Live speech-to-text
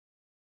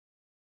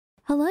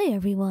Hello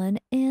everyone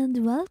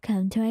and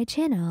welcome to my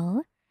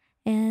channel.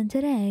 And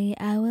today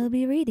I will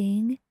be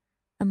reading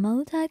a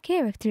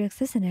multi-character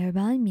listener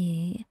by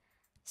me.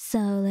 So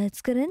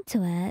let's get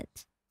into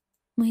it.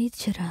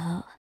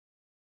 Muichiro.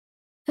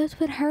 It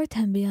would hurt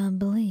him beyond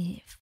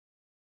belief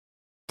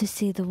to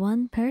see the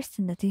one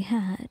person that he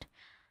had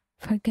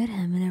forget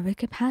him in every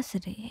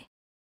capacity.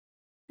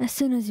 As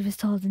soon as he was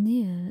told the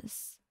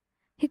news,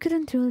 he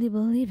couldn't really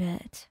believe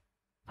it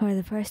for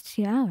the first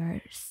few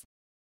hours.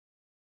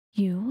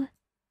 You?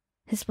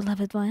 His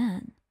beloved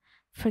Diane.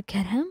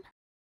 Forget him?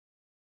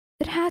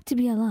 It had to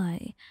be a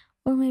lie,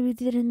 or maybe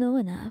they didn't know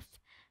enough.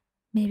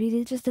 Maybe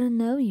they just didn't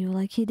know you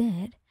like he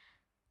did.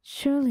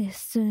 Surely as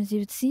soon as you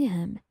would see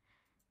him,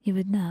 you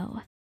would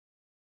know.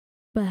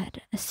 But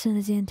as soon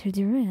as you entered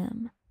the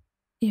room,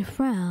 you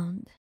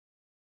frowned.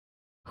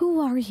 Who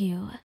are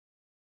you?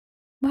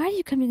 Why are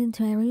you coming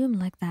into my room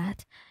like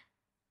that?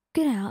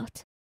 Get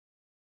out,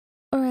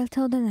 or I'll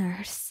tell the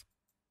nurse.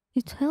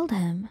 You told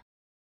him.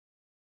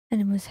 And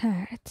he was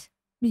hurt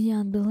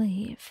beyond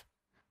belief.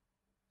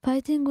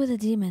 Fighting with a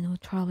demon would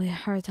probably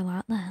hurt a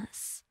lot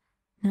less,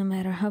 no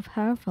matter how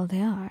powerful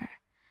they are.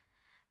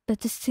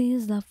 But to see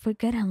his love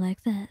forget him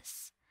like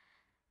this,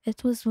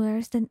 it was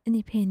worse than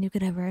any pain you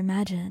could ever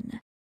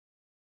imagine.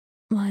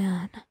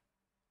 Mayan,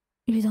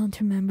 you don't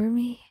remember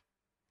me?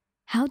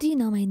 How do you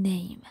know my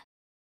name?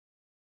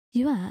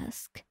 You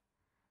ask,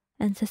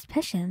 and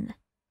suspicion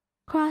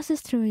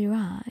crosses through your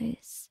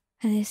eyes,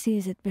 and he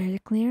sees it very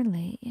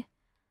clearly.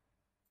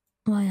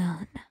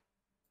 Mayan,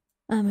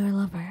 I'm your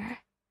lover.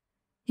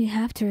 You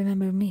have to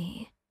remember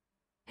me,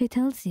 he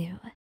tells you.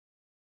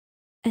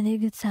 And he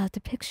gets out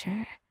a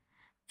picture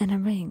and a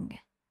ring.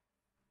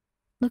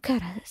 Look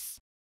at us.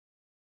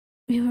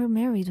 We were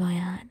married,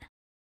 Mayan.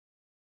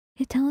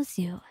 He tells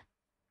you,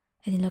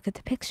 and you look at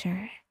the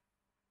picture,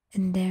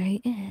 and there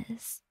he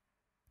is,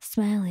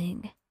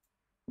 smiling,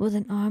 with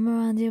an arm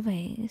around your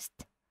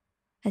waist,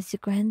 as you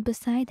grind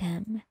beside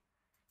him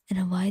in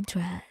a white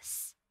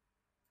dress.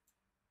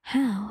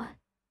 How?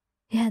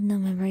 You had no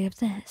memory of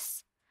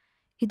this.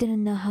 You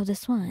didn't know how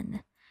this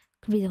one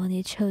could be the one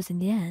you chose in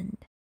the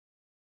end.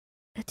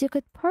 But you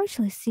could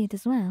partially see it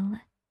as well.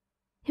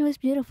 He was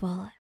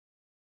beautiful.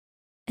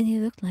 And he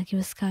looked like he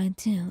was kind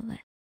too.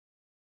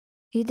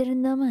 You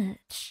didn't know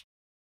much.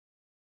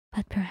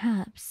 But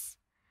perhaps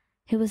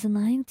he wasn't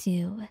lying to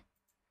you.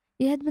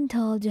 You had been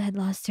told you had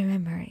lost your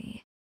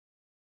memory.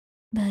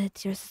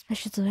 But you're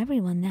suspicious of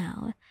everyone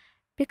now,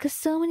 because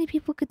so many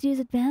people could use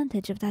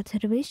advantage of that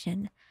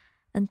situation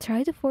and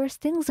try to force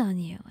things on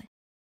you.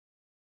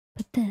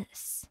 But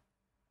this,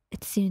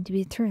 it seemed to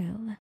be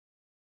true.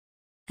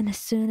 And as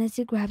soon as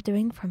you grabbed the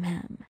ring from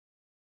him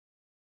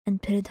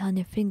and put it on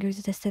your finger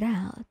to test it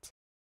out,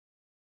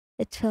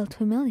 it felt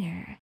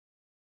familiar,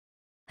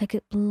 like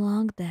it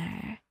belonged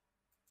there.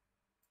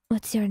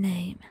 What's your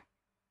name?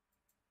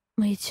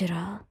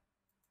 Muichiro.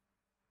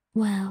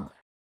 Well,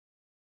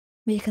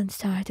 we can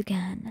start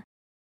again.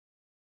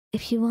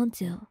 If you want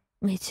to,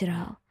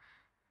 Muichiro.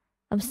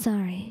 I'm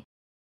sorry.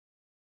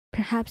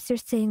 Perhaps you're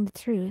saying the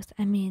truth.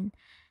 I mean,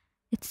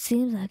 it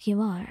seems like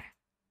you are.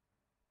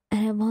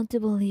 And I want to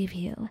believe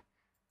you.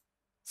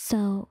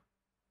 So,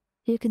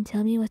 you can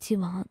tell me what you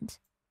want,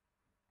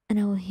 and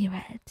I will hear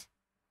it.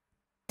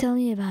 Tell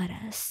me about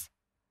us,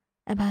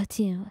 about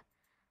you,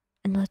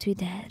 and what we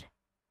did.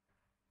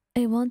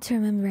 I want to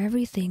remember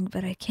everything,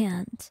 but I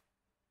can't.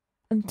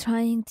 I'm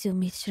trying to,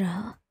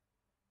 Michiro.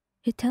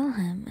 You tell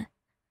him,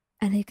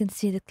 and he can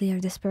see the clear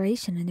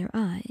desperation in your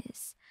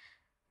eyes.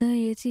 Though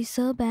you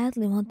so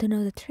badly want to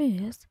know the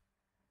truth,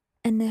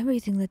 and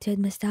everything that you had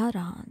missed out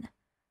on.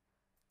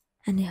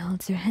 And he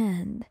holds your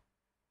hand,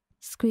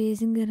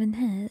 squeezing it in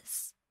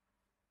his.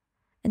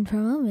 And for a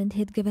moment he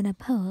had given up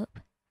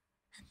hope,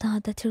 and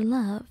thought that your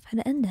love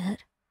had ended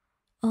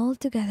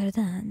altogether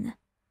then.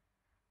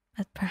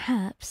 But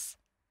perhaps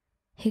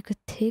he could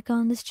take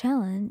on this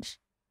challenge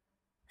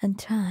and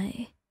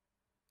try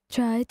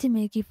to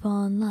make you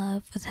fall in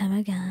love with him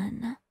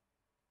again.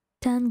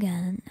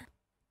 Tengen.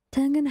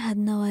 Tengen had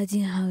no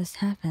idea how this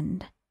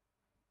happened,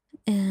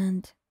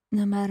 and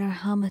no matter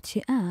how much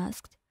he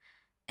asked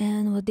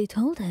and what they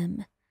told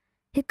him,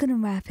 he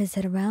couldn't wrap his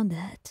head around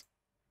it.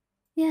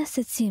 Yes,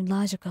 it seemed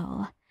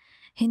logical.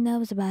 He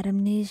knows about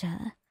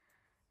amnesia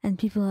and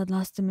people who had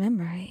lost their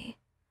memory.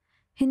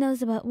 He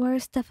knows about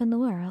worse stuff in the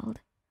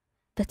world,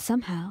 but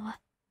somehow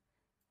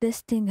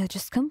this thing had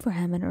just come for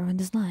him and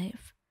ruined his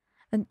life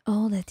and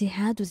all that he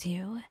had with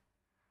you.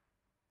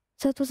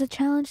 So it was a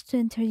challenge to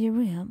enter your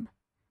room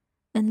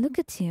and look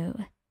at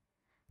you,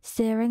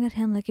 staring at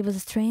him like he was a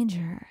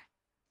stranger.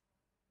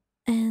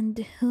 And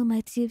who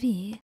might you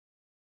be?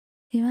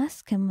 You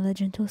ask him with a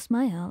gentle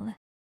smile,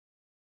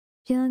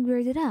 feeling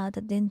weirded out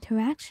at the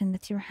interaction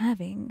that you're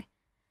having.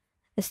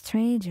 A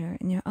stranger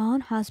in your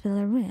own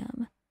hospital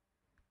room.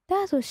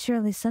 That was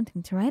surely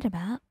something to write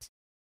about.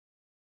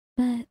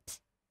 But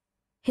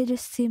he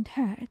just seemed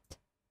hurt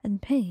and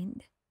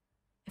pained.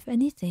 If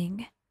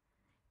anything,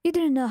 you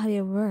didn't know how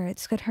your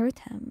words could hurt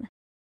him.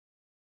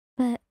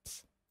 But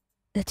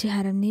that you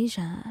had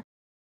amnesia.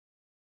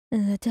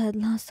 and that you had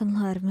lost a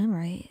lot of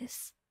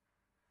memories.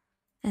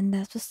 And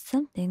that was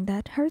something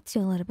that hurts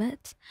you a little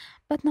bit,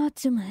 but not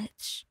too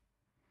much.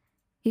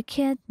 You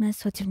can't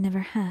miss what you've never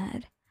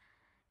had,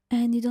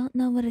 and you don't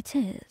know what it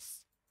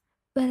is,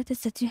 but it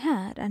is that you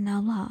had and now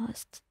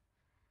lost,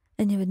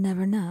 and you would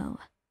never know.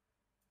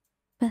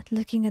 But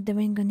looking at the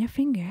ring on your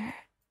finger,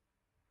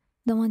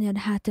 the one you'd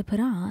had to put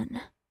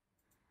on,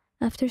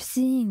 after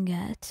seeing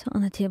it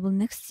on the table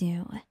next to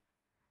you,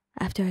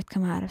 after it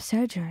come out of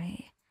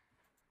surgery,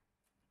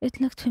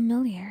 it looked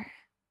familiar.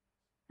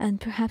 And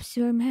perhaps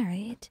you were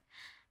married,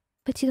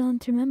 but you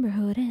don't remember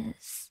who it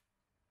is.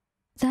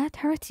 That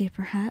hurt you,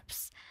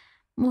 perhaps,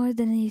 more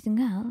than anything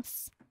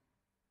else.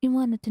 You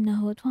wanted to know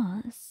who it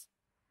was,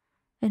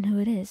 and who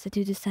it is that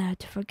you decided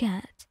to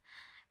forget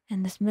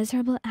in this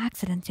miserable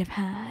accident you've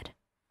had.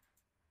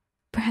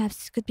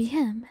 Perhaps it could be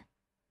him.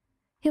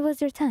 He was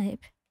your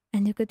type,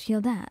 and you could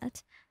feel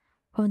that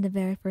from the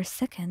very first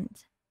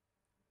second.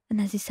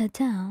 And as you sat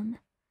down,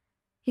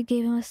 you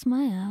gave him a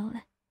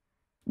smile,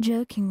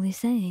 jokingly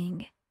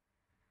saying,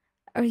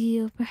 "Are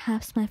you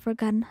perhaps my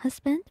forgotten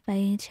husband by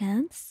any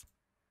chance?"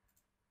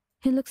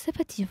 He looks up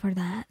at you for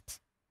that,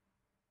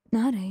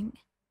 nodding,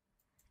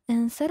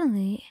 and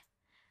suddenly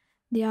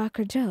the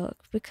awkward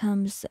joke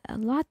becomes a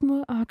lot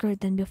more awkward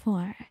than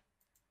before,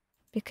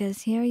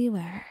 because here you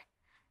were,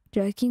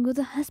 joking with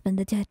a husband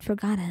that you had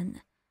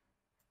forgotten,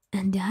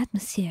 and the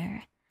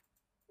atmosphere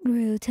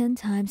grew 10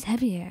 times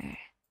heavier.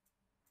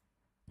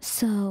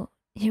 "So,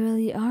 you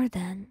really are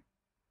then?"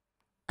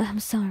 "I'm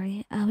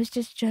sorry, I was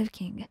just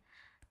joking.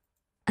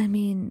 I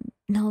mean,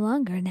 no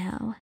longer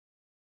now."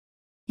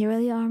 "You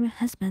really are my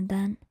husband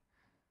then?"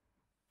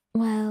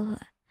 "Well,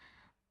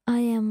 I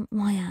am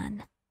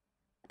Wayan,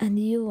 and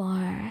you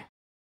are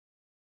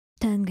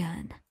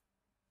Tengen,"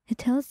 he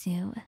tells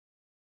you,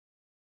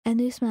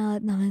 and you smile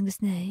at knowing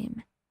his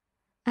name,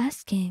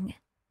 asking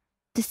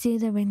to see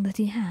the ring that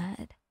he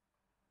had.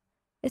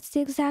 It's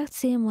the exact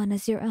same one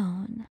as your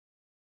own,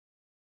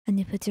 and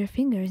you put your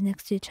fingers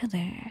next to each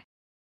other,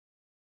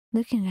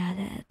 looking at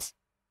it.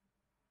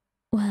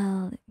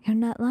 "Well, you're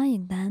not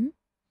lying then?"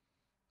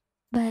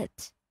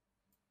 "But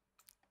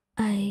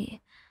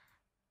I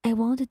I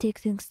want to take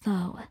things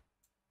slow.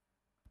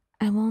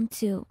 I want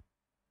to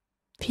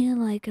feel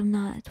like I'm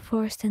not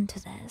forced into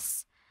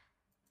this.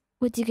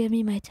 Would you give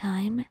me my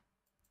time,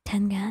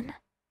 Tengen?"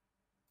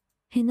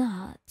 He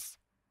nods,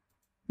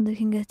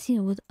 looking at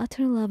you with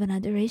utter love and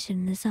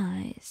adoration in his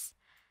eyes.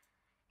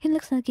 He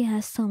looks like he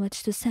has so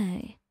much to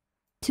say,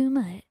 too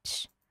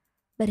much,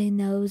 but he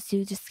knows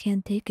you just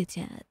can't take it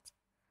yet.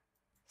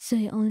 So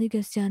he only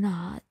gives you a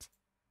nod.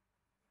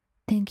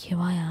 "Thank you,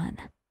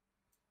 Ayan,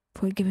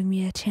 for giving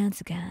me a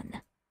chance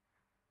again."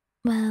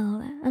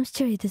 "Well, I'm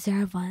sure you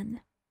deserve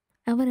one.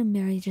 I wouldn't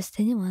marry just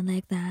anyone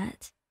like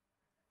that,"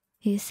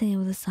 he's saying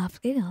with a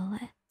soft giggle,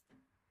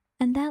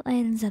 and that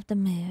lightens up the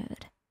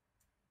mood.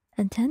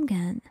 And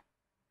Tengen,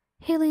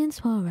 he leans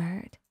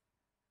forward,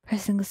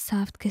 pressing a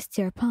soft kiss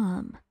to your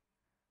palm.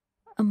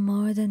 "I'm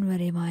more than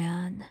ready,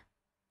 Mayan,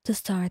 to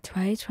start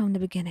right from the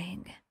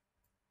beginning."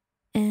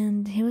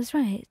 And he was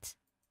right.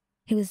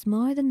 He was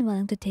more than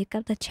willing to take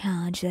up the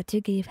challenge that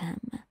you gave him.